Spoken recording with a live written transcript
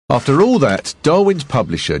After all that, Darwin's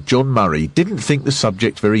publisher, John Murray, didn't think the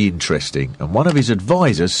subject very interesting, and one of his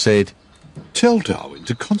advisors said, "Tell Darwin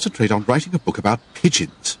to concentrate on writing a book about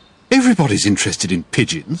pigeons. Everybody's interested in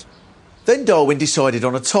pigeons." Then Darwin decided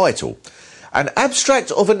on a title, An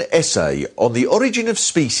Abstract of an Essay on the Origin of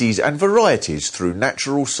Species and Varieties Through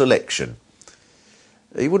Natural Selection.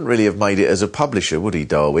 He wouldn't really have made it as a publisher, would he,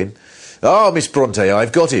 Darwin? Ah, Miss Bronte,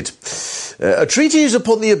 I've got it. A treatise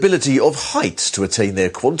upon the ability of heights to attain their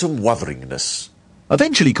quantum wutheringness.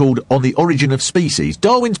 Eventually called On the Origin of Species,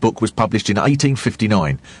 Darwin's book was published in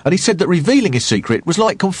 1859, and he said that revealing his secret was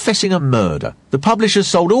like confessing a murder. The publishers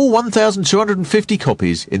sold all 1,250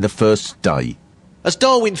 copies in the first day. As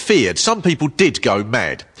Darwin feared, some people did go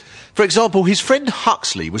mad. For example, his friend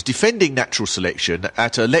Huxley was defending natural selection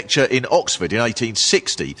at a lecture in Oxford in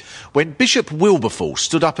 1860 when Bishop Wilberforce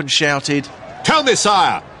stood up and shouted, "Tell me,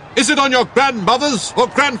 sire, is it on your grandmother's or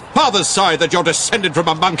grandfather's side that you're descended from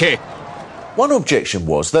a monkey?" One objection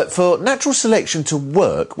was that for natural selection to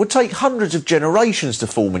work would take hundreds of generations to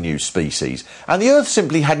form a new species, and the Earth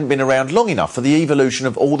simply hadn't been around long enough for the evolution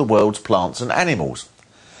of all the world's plants and animals.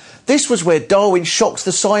 This was where Darwin shocked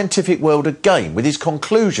the scientific world again with his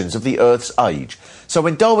conclusions of the Earth's age. So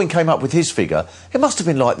when Darwin came up with his figure, it must have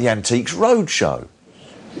been like the Antiques Roadshow.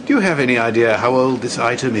 Do you have any idea how old this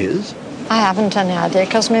item is? I haven't any idea,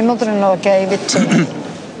 because my mother-in-law gave it to me.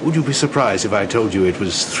 Would you be surprised if I told you it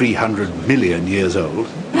was 300 million years old?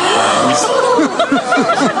 Oh,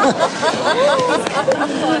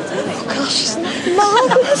 gosh, isn't that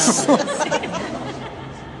marvellous?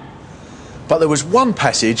 But there was one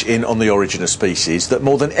passage in On the Origin of Species that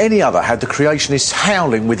more than any other had the creationists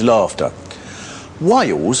howling with laughter.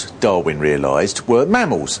 Whales, Darwin realised, were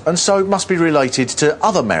mammals, and so must be related to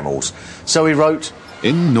other mammals. So he wrote,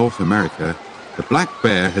 "In North America, the black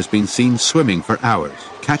bear has been seen swimming for hours,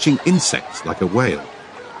 catching insects like a whale.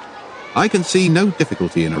 I can see no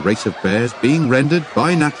difficulty in a race of bears being rendered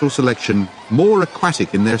by natural selection more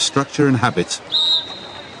aquatic in their structure and habits,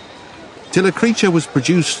 till a creature was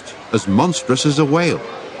produced as monstrous as a whale."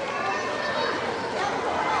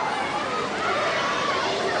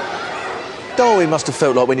 Darwin must have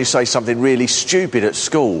felt like when you say something really stupid at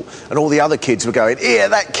school and all the other kids were going, "Here,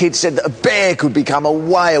 that kid said that a bear could become a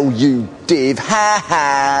whale, you div, ha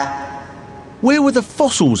ha." Where were the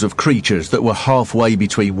fossils of creatures that were halfway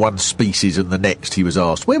between one species and the next, he was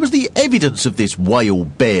asked. Where was the evidence of this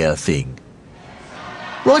whale-bear thing?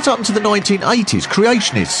 Right up to the 1980s,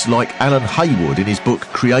 creationists like Alan Haywood in his book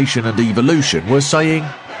Creation and Evolution were saying,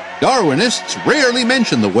 Darwinists rarely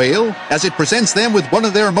mention the whale as it presents them with one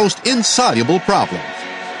of their most insoluble problems.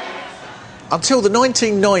 Until the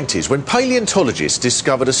 1990s, when paleontologists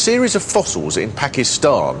discovered a series of fossils in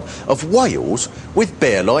Pakistan of whales with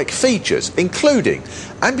bear-like features, including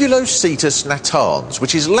Ambulocetus natans,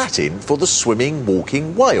 which is Latin for the swimming,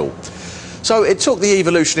 walking whale. So it took the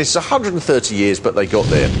evolutionists 130 years, but they got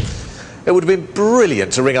there. It would have been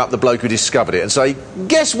brilliant to ring up the bloke who discovered it and say,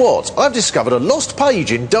 "Guess what? I've discovered a lost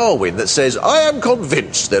page in Darwin that says, I am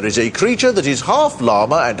convinced there is a creature that is half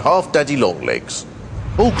llama and half daddy longlegs."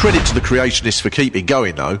 All credit to the creationists for keeping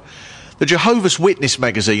going, though. The Jehovah's Witness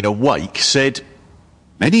magazine Awake said,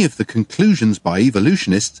 "Many of the conclusions by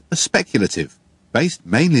evolutionists are speculative, based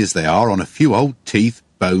mainly as they are on a few old teeth,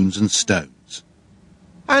 bones and stones."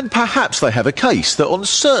 And perhaps they have a case that on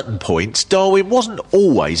certain points Darwin wasn't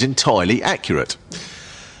always entirely accurate.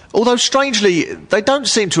 Although strangely, they don't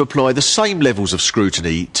seem to apply the same levels of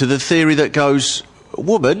scrutiny to the theory that goes,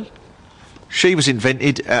 "Woman, she was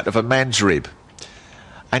invented out of a man's rib.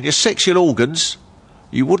 And your sexual organs,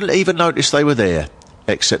 you wouldn't even notice they were there,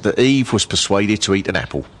 except that Eve was persuaded to eat an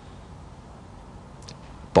apple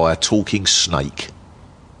by a talking snake."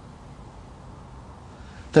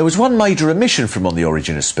 There was one major omission from On the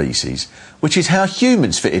Origin of Species, which is how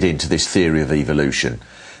humans fitted into this theory of evolution.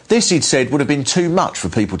 This, he'd said, would have been too much for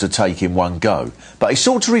people to take in one go, but he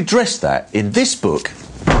sought to redress that in this book,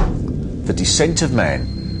 The Descent of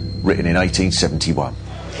Man, written in 1871.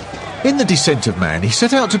 In The Descent of Man, he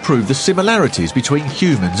set out to prove the similarities between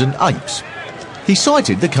humans and apes. He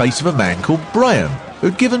cited the case of a man called Graham,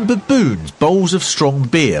 who'd given baboons bowls of strong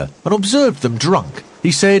beer and observed them drunk.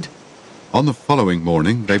 He said, "On the following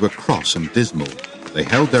morning they were cross and dismal. They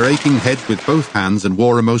held their aching heads with both hands and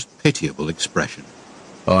wore a most pitiable expression."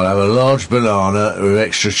 "I'll have a large banana with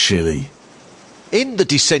extra chilli." In The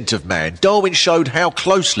Descent of Man, Darwin showed how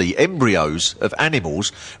closely embryos of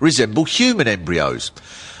animals resemble human embryos,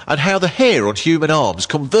 and how the hair on human arms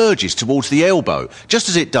converges towards the elbow, just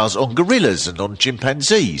as it does on gorillas and on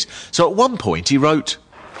chimpanzees. So at one point he wrote,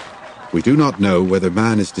 "We do not know whether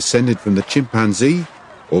man is descended from the chimpanzee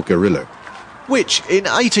or gorilla. Which, in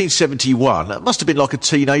 1871, must have been like a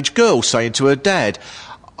teenage girl saying to her dad,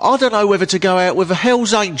 "I don't know whether to go out with a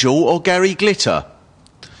Hell's Angel or Gary Glitter."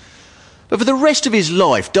 But for the rest of his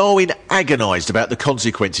life, Darwin agonised about the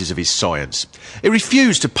consequences of his science. He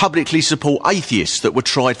refused to publicly support atheists that were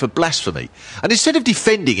tried for blasphemy. And instead of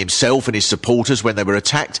defending himself and his supporters when they were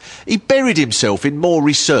attacked, he buried himself in more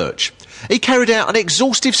research. He carried out an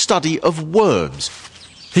exhaustive study of worms.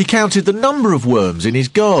 He counted the number of worms in his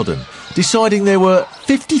garden, deciding there were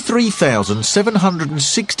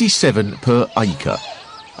 53,767 per acre.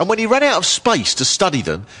 And when he ran out of space to study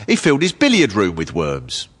them, he filled his billiard room with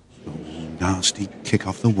worms. Nasty kick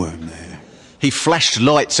off the worm there. He flashed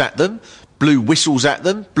lights at them, blew whistles at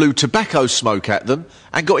them, blew tobacco smoke at them,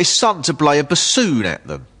 and got his son to play a bassoon at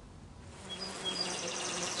them.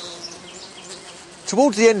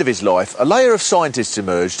 Towards the end of his life, a layer of scientists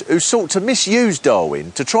emerged who sought to misuse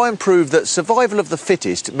Darwin to try and prove that survival of the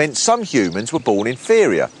fittest meant some humans were born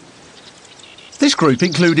inferior. This group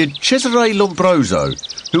included Cesare Lombroso,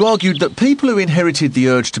 who argued that people who inherited the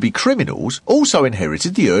urge to be criminals also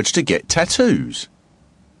inherited the urge to get tattoos.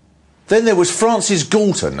 Then there was Francis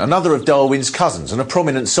Galton, another of Darwin's cousins and a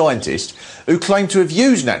prominent scientist, who claimed to have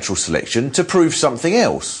used natural selection to prove something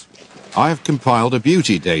else. I have compiled a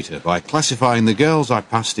beauty data by classifying the girls I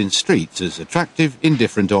passed in streets as attractive,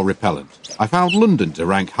 indifferent or repellent. I found London to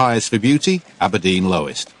rank highest for beauty, Aberdeen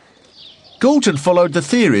lowest. Galton followed the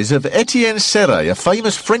theories of Etienne Serre, a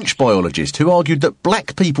famous French biologist who argued that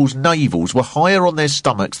black people's navels were higher on their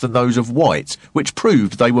stomachs than those of whites, which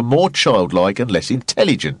proved they were more childlike and less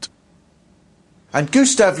intelligent. And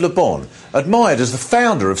Gustave Le Bon, admired as the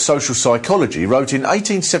founder of social psychology, wrote in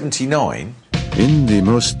 1879, In the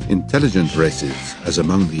most intelligent races, as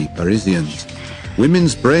among the Parisians,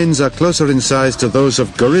 women's brains are closer in size to those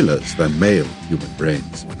of gorillas than male human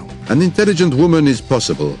brains. An intelligent woman is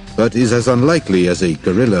possible, but is as unlikely as a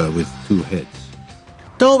gorilla with two heads.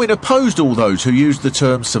 Darwin opposed all those who used the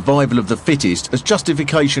term survival of the fittest as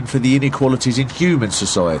justification for the inequalities in human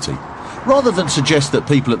society. Rather than suggest that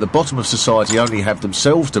people at the bottom of society only have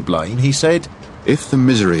themselves to blame, he said, If the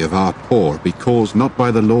misery of our poor be caused not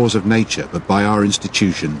by the laws of nature, but by our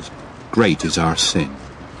institutions, great is our sin.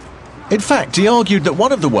 In fact, he argued that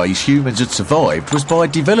one of the ways humans had survived was by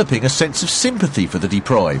developing a sense of sympathy for the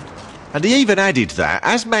deprived. And he even added that,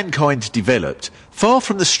 as mankind developed, far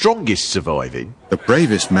from the strongest surviving, the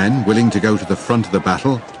bravest men willing to go to the front of the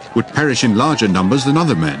battle would perish in larger numbers than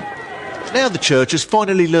other men. Now the Church has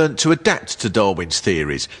finally learnt to adapt to Darwin's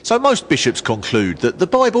theories, so most bishops conclude that the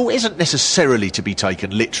Bible isn't necessarily to be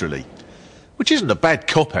taken literally. Which isn't a bad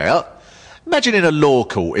cop-out. Imagine in a law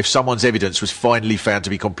court if someone's evidence was finally found to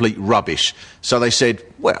be complete rubbish. So they said,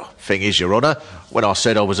 well, thing is, Your Honour, when I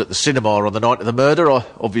said I was at the cinema on the night of the murder, I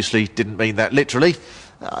obviously didn't mean that literally.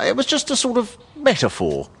 It was just a sort of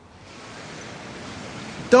metaphor.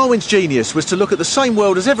 Darwin's genius was to look at the same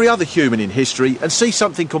world as every other human in history and see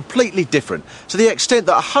something completely different, to the extent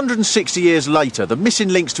that 160 years later, the missing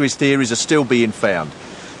links to his theories are still being found.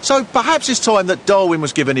 So perhaps it's time that Darwin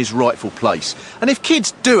was given his rightful place. And if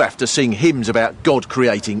kids do have to sing hymns about God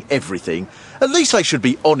creating everything, at least they should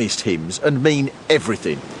be honest hymns and mean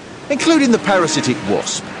everything, including the parasitic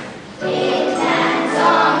wasp.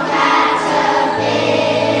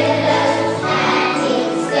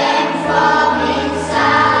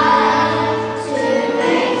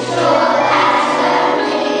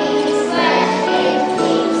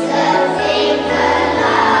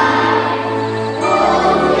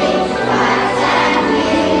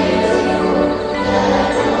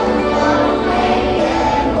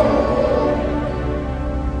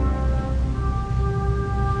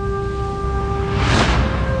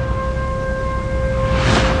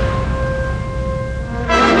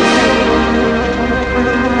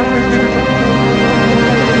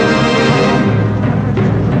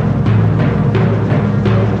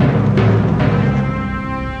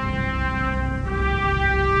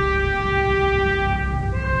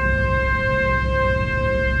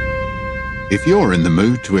 If you're in the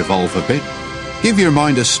mood to evolve a bit, give your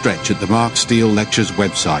mind a stretch at the Mark Steele Lectures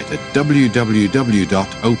website at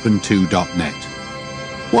www.open2.net.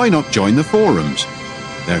 Why not join the forums?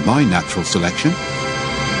 They're my natural selection.